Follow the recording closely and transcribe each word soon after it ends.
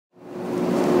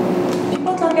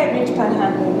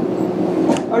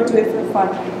or do it for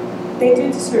fun. They do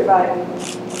it to survive.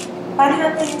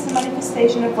 Panhandling is a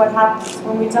manifestation of what happens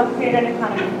when we don't create an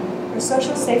economy or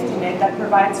social safety net that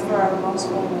provides for our most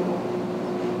vulnerable.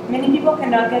 Many people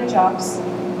cannot get jobs,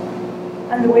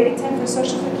 and the waiting time for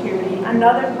Social Security and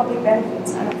other public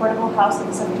benefits and affordable housing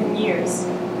is often years.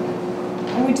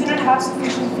 And we do not have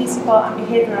sufficient physical and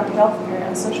behavioral health care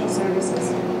and social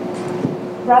services.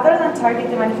 Rather than target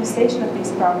the manifestation of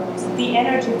these problems, the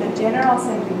energy of the General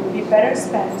Assembly would be better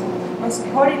spent on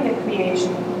supporting the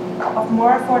creation of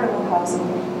more affordable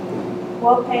housing,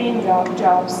 well-paying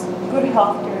jobs, good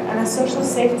health care, and a social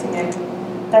safety net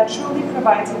that truly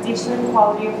provides a decent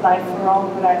quality of life for all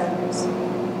Rhode Islanders.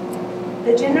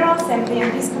 The General Assembly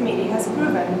and this committee has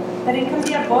proven that it can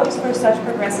be a voice for such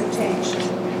progressive change.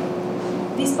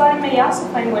 This body may also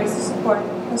find ways to support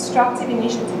constructive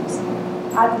initiatives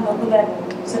at the local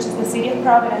level, such as the City of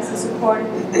Providence's support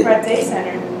for a day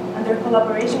center and their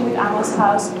collaboration with Amos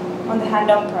House on the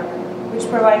Handout Program, which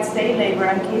provides day labor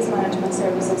and case management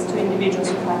services to individuals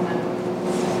with Panhandling.